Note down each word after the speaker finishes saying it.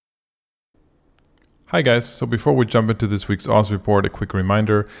Hi guys, so before we jump into this week's Oz report, a quick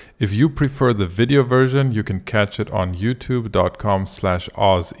reminder. If you prefer the video version, you can catch it on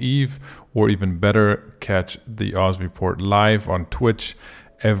youtube.com/OzEve, or even better, catch the Oz report live on Twitch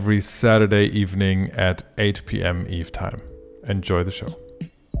every Saturday evening at 8 p.m. Eve time. Enjoy the show.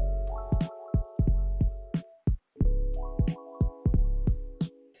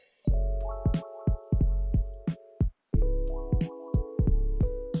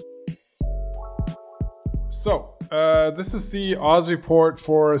 So, this is the Oz report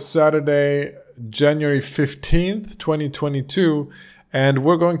for Saturday, January 15th, 2022. And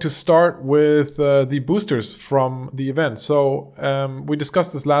we're going to start with the boosters from the event. So, we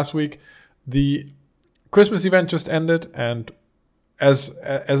discussed this last week. The Christmas event just ended. And as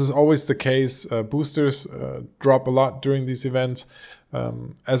is always the case, boosters drop a lot during these events.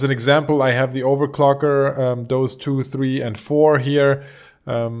 As an example, I have the overclocker, those 2, 3, and 4 here.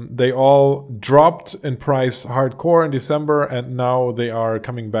 They all dropped in price hardcore in December, and now they are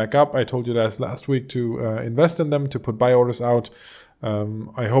coming back up. I told you that last week to invest in them, to put buy orders out.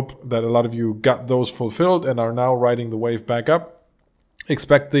 I hope that a lot of you got those fulfilled and are now riding the wave back up.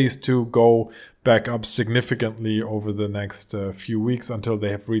 Expect these to go back up significantly over the next few weeks until they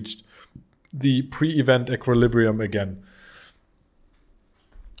have reached the pre-event equilibrium again.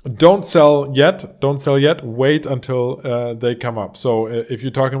 Don't sell yet. Wait until they come up. So if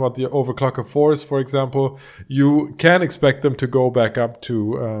you're talking about the overclocker 4s, for example, you can expect them to go back up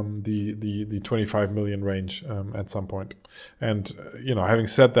to the 25 million range at some point. And having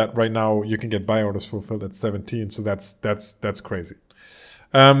said that, right now you can get buy orders fulfilled at 17. So that's crazy.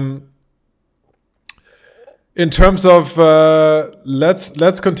 In terms of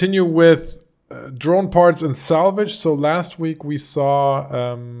let's continue with drone parts and salvage. So last week we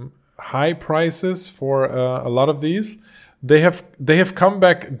saw high prices for a lot of these. They have come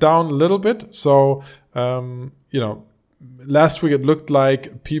back down a little bit. So last week it looked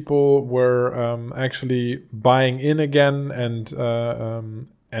like people were actually buying in again and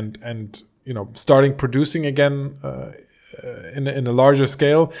starting producing again in a larger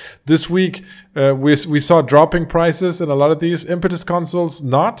scale. This week we saw dropping prices in a lot of these. Impetus consoles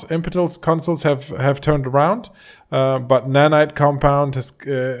consoles have turned around, but nanite compound has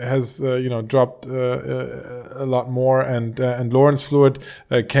dropped a lot more, and Lawrence fluid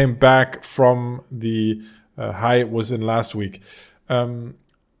came back from the high it was in last week.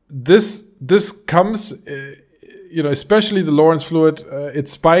 This comes especially the Lawrence fluid, it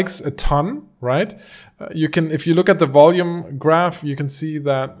spikes a ton, right? If you look at the volume graph, you can see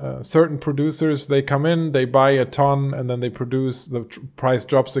that certain producers, they come in, they buy a ton, and then they produce, the price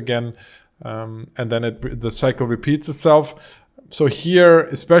drops again, and then the cycle repeats itself. So here,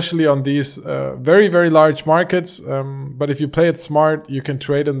 especially on these very, very large markets, but if you play it smart, you can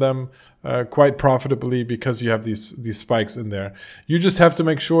trade in them quite profitably because you have these spikes in there. You just have to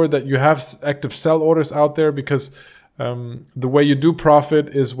make sure that you have active sell orders out there, because the way you do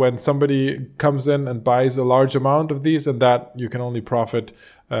profit is when somebody comes in and buys a large amount of these, and that you can only profit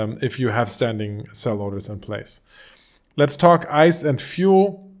if you have standing sell orders in place. Let's talk ice and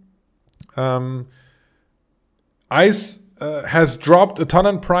fuel. Ice has dropped a ton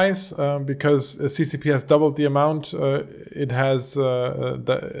in price because CCP has doubled the amount it has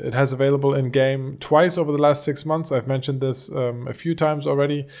available in game twice over the last 6 months. I've mentioned this a few times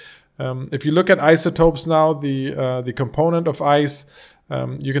already. If you look at isotopes now, the component of ice,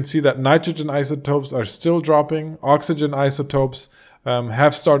 you can see that nitrogen isotopes are still dropping. Oxygen isotopes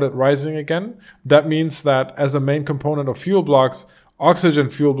have started rising again. That means that as a main component of fuel blocks,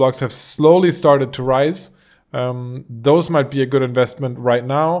 oxygen fuel blocks have slowly started to rise. Those might be a good investment right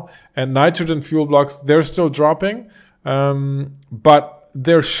now. And nitrogen fuel blocks, they're still dropping, but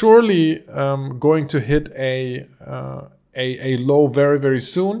they're surely going to hit a low very, very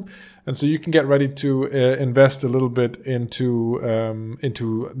soon. And so you can get ready to invest a little bit into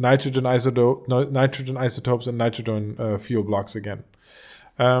nitrogen isotopes and nitrogen fuel blocks again.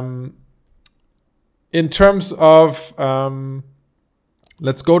 In terms of,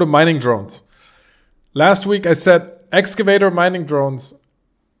 let's go to mining drones. Last week I said excavator mining drones,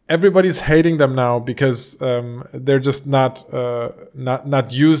 everybody's hating them now because they're just not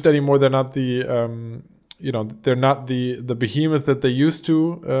used anymore. They're not they're not the behemoth that they used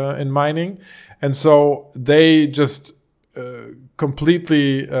to in mining, and so they just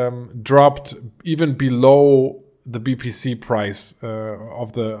completely dropped even below the BPC price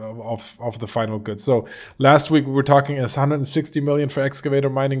of the final good. So last week we were talking as 160 million for excavator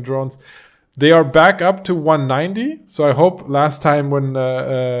mining drones. They are back up to 190. So I hope last time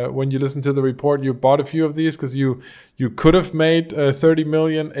when you listened to the report, you bought a few of these, because you could have made 30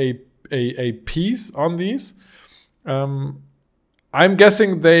 million a a piece on these. I'm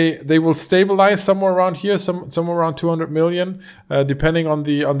guessing they will stabilize somewhere around here, somewhere around 200 million, depending on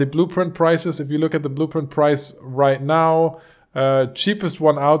the blueprint prices. If you look at the blueprint price right now, cheapest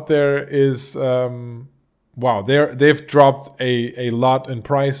one out there is wow, they've dropped a lot in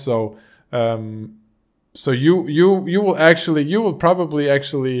price. So you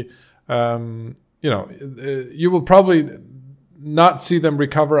will probably not see them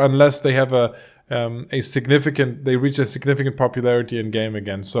recover unless they have they reach a significant popularity in game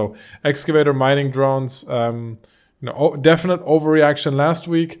again. So excavator mining drones, definite overreaction last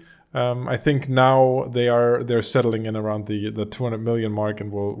week. I think now they're settling in around the 200 million mark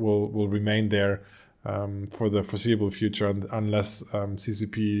and will remain there for the foreseeable future unless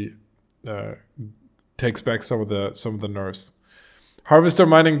CCP takes back some of the nerves. Harvester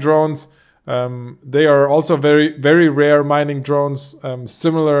mining drones. They are also very, very rare mining drones.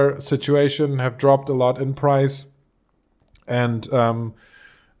 Similar situation, have dropped a lot in price, and are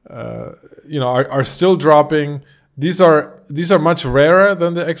still dropping. These are much rarer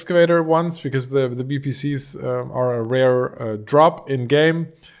than the excavator ones because the BPCs are a rare drop in game.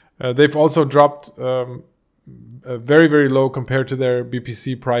 They've also dropped very, very low compared to their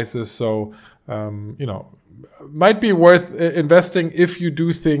BPC prices. So might be worth investing if you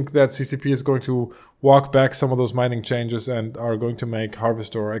do think that CCP is going to walk back some of those mining changes and are going to make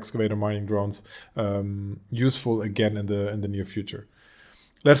harvester or excavator mining drones useful again in the near future.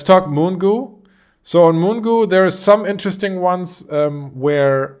 Let's talk Moongoo. So on Moongoo, there are some interesting ones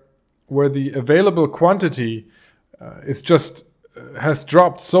where the available quantity has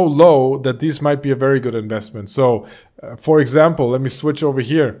dropped so low that these might be a very good investment. So, for example, let me switch over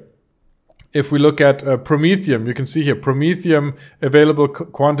here. If we look at Promethium, you can see here, Promethium available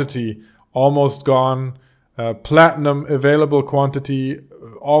quantity almost gone. Platinum available quantity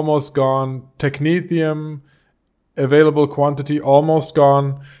almost gone. Technetium available quantity almost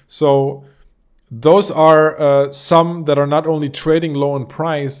gone. So those are some that are not only trading low in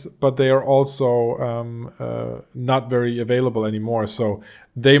price, but they are also not very available anymore. So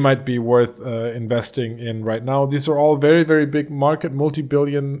they might be worth investing in right now. These are all very, very big market,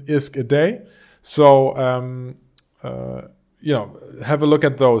 multi-billion ISK a day. So, have a look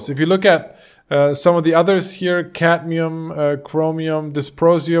at those. If you look at some of the others here, cadmium, chromium,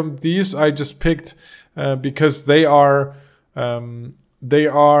 dysprosium, these I just picked because they are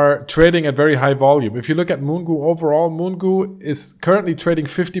trading at very high volume. If you look at Moongoo overall, Moongoo is currently trading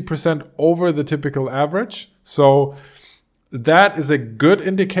 50% over the typical average. So that is a good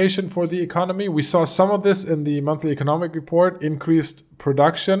indication for the economy. We saw some of this in the monthly economic report, increased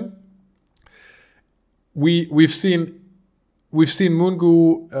production. We've seen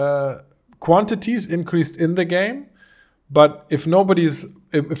Moongoo quantities increased in the game, but if nobody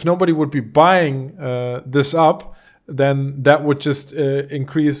would be buying this up, then that would just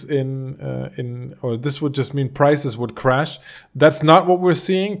increase or this would just mean prices would crash. That's not what we're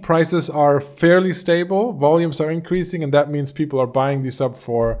seeing. Prices are fairly stable, volumes are increasing, and that means people are buying these up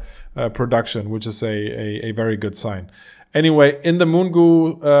for production, which is a very good sign. Anyway, in the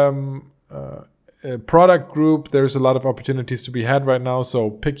Moongoo product group, there's a lot of opportunities to be had right now, so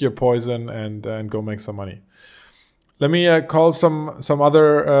pick your poison and go make some money. Let me call some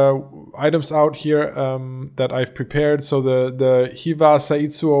other items out here that I've prepared. So the Hiva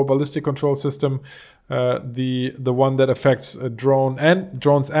Saitsuo ballistic control system, the one that affects drones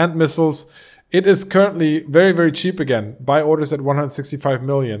and missiles, it is currently very, very cheap again. Buy orders at 165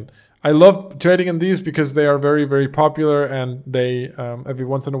 million. I love trading in these because they are very, very popular, and they every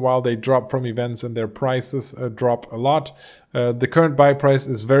once in a while they drop from events and their prices drop a lot. The current buy price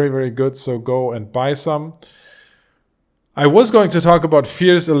is very, very good, so go and buy some. I was going to talk about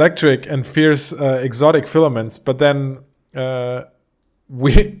Fierce Electric and Fierce Exotic Filaments, but then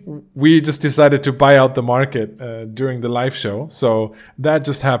we just decided to buy out the market during the live show. So that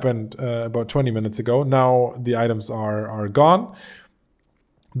just happened about 20 minutes ago. Now the items are gone.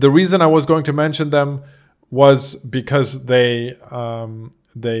 The reason I was going to mention them was because the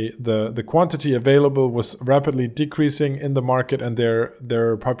quantity available was rapidly decreasing in the market, and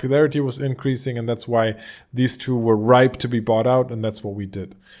their popularity was increasing, and that's why these two were ripe to be bought out, and that's what we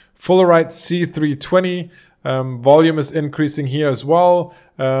did. Fullerite C320 volume is increasing here as well.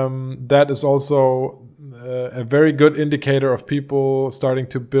 That is also a very good indicator of people starting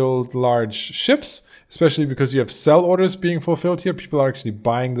to build large ships, especially because you have sell orders being fulfilled here. People are actually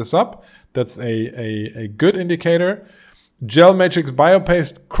buying this up. That's a good indicator. Gel Matrix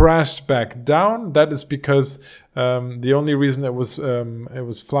Biopaste crashed back down. That is because the only reason it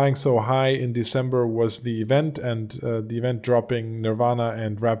was flying so high in December was the event, and the event dropping Nirvana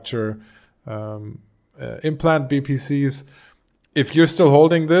and Rapture implant BPCs. If you're still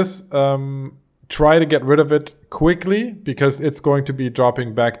holding this, try to get rid of it quickly, because it's going to be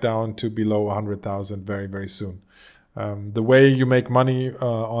dropping back down to below 100,000 very, very soon. The way you make money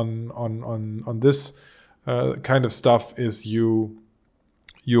on this kind of stuff is you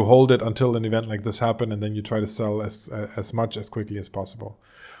hold it until an event like this happens, and then you try to sell as much as quickly as possible.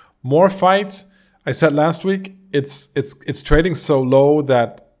 Morphyte, I said last week, it's trading so low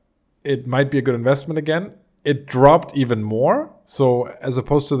that it might be a good investment again. It dropped even more. So as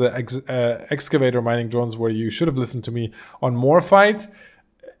opposed to the excavator mining drones, where you should have listened to me on Morphyte,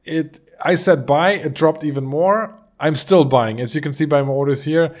 I said buy. It dropped even more. I'm still buying. As you can see by my orders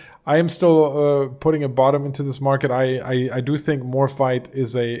here, I am still putting a bottom into this market. I do think Morphyte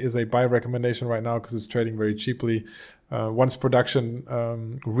is a buy recommendation right now, because it's trading very cheaply. Once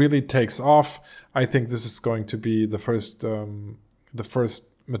production really takes off, I think this is going to be the first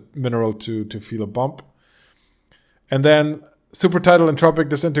mineral to feel a bump. And then Super Tidal and Tropic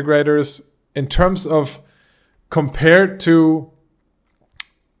Disintegrators, in terms of compared to,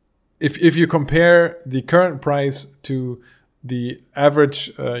 if you compare the current price to the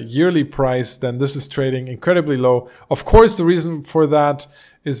average yearly price, then this is trading incredibly low. Of course, the reason for that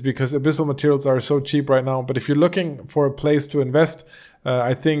is because Abyssal materials are so cheap right now. But if you're looking for a place to invest,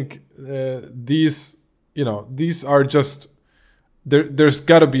 I think these are just, there's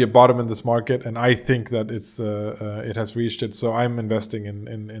got to be a bottom in this market, and I think that it has reached it. So I'm investing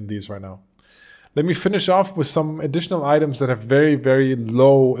in these right now. Let me finish off with some additional items that have very, very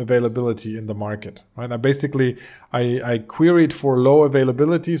low availability in the market. Right? I queried for low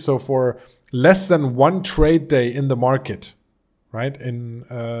availability, so for less than one trade day in the market, right?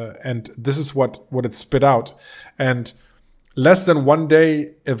 And this is what it spit out. And less than 1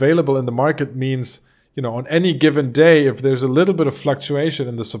 day available in the market means, on any given day, if there's a little bit of fluctuation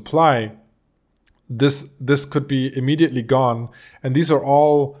in the supply, this could be immediately gone. And these are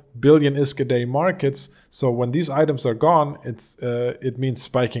all billion ISK a day markets. So when these items are gone, it means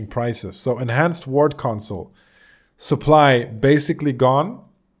spiking prices. So Enhanced Ward Console, supply basically gone,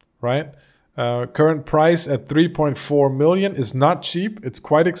 right? Current price at 3.4 million is not cheap. It's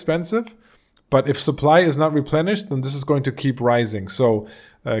quite expensive. But if supply is not replenished, then this is going to keep rising. So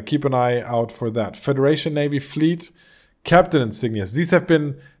keep an eye out for that. Federation Navy Fleet, Captain Insignias. These have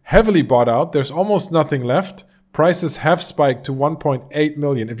been heavily bought out. There's almost nothing left. Prices have spiked to 1.8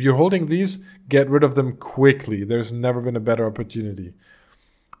 million. If you're holding these, get rid of them quickly. There's never been a better opportunity.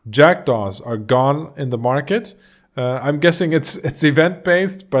 Jackdaws are gone in the market. I'm guessing it's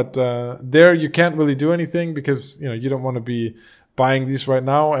event-based, but there you can't really do anything, because you don't want to be buying these right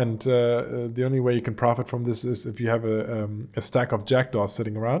now. And the only way you can profit from this is if you have a stack of Jackdaws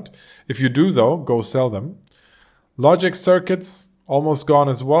sitting around. If you do, though, go sell them. Logic Circuits, almost gone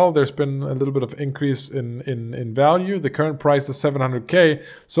as well. There's been a little bit of increase in value. The current price is 700K.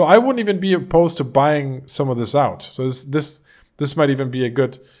 So I wouldn't even be opposed to buying some of this out. So this might even be a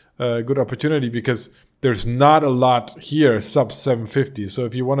good opportunity, because there's not a lot here sub 750. So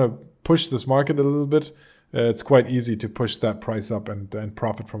if you want to push this market a little bit, it's quite easy to push that price up and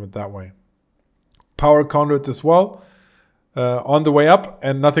profit from it that way. Power conduits as well. On the way up,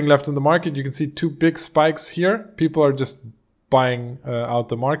 and nothing left in the market. You can see two big spikes here. People are just buying out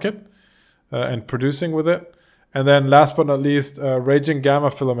the market and producing with it. And then last but not least, Raging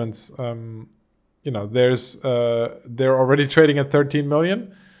Gamma Filaments. They're already trading at 13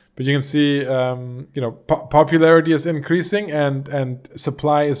 million, but you can see popularity is increasing and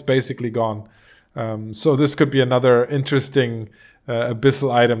supply is basically gone. So this could be another interesting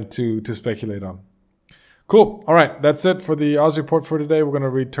abyssal item to speculate on. Cool. All right, that's it for the Oz report for today. We're going to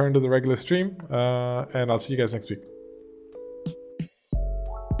return to the regular stream, and I'll see you guys next week.